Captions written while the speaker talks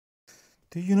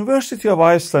The University of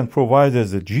Iceland provided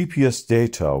the GPS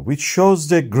data which shows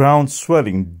the ground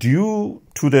swelling due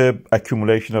to the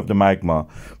accumulation of the magma.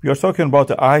 We are talking about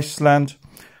the Iceland,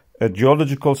 a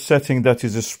geological setting that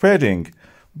is spreading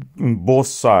in both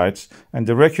sides, and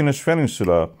the Reykjanes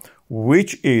Peninsula,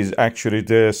 which is actually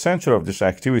the center of this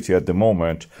activity at the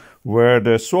moment, where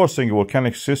the Svartsengi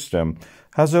volcanic system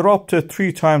has erupted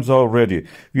 3 times already.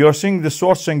 We are seeing the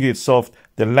Svartsengi itself,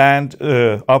 the land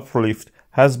uplift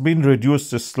has been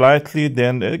reduced slightly,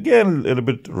 then again a little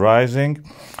bit rising.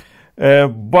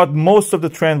 But most of the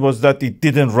trend was that it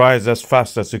didn't rise as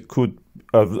fast as it could,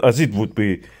 as it would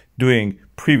be doing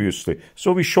previously.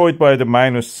 So we show it by the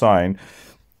minus sign.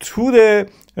 To the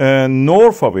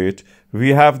north of it,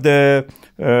 we have a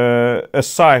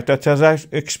site that has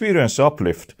experienced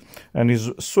uplift and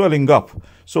is swelling up.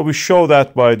 So we show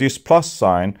that by this plus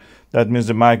sign. That means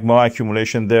the magma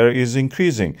accumulation there is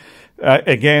increasing.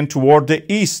 Again, toward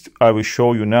the east, I will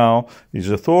show you now, is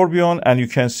a tourbillon, and you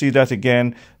can see that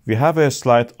again, we have a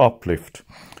slight uplift.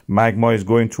 Magma is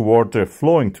going toward there,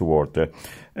 flowing toward there.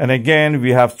 And again,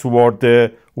 we have toward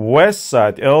the west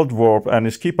side, Eldvorp and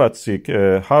Skipatsik,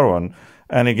 Haron.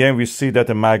 And again, we see that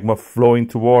the magma flowing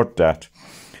toward that.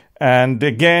 And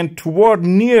again, toward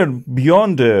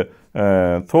beyond the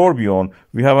tourbillon,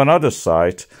 we have another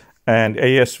site, and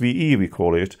ASVE we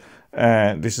call it.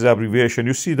 And this is abbreviation.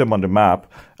 You see them on the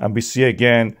map, and we see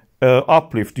again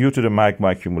uplift due to the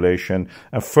magma accumulation.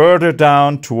 And further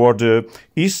down toward the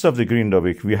east of the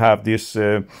Grindavik, we have this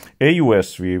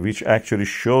AUSV, which actually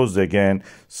shows again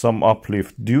some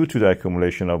uplift due to the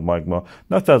accumulation of magma,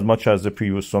 not as much as the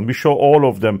previous one. We show all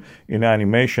of them in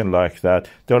animation like that.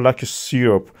 They're like a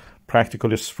syrup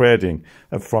practically spreading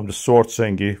from the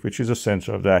Svartsengi, which is the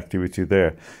center of the activity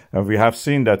there. And we have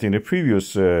seen that in the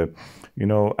previous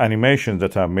animations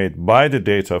that are made by the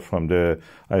data from the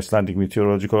Icelandic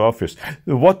Meteorological Office.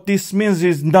 What this means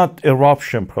is not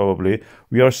eruption, probably.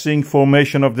 We are seeing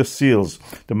formation of the sills,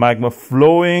 the magma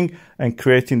flowing and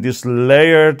creating this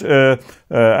layered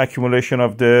accumulation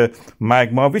of the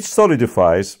magma, which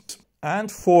solidifies and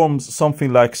forms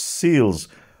something like sills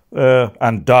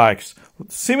and dikes,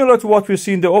 similar to what we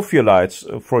see in the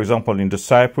ophiolites, for example, in the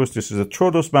Cyprus. This is the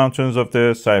Troodos Mountains of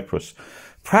the Cyprus.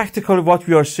 Practically what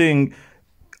we are seeing,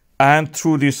 and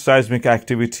through this seismic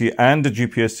activity and the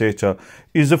GPS data,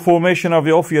 is the formation of the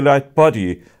ophiolite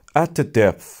body at the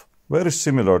depth. Very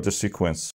similar, the sequence.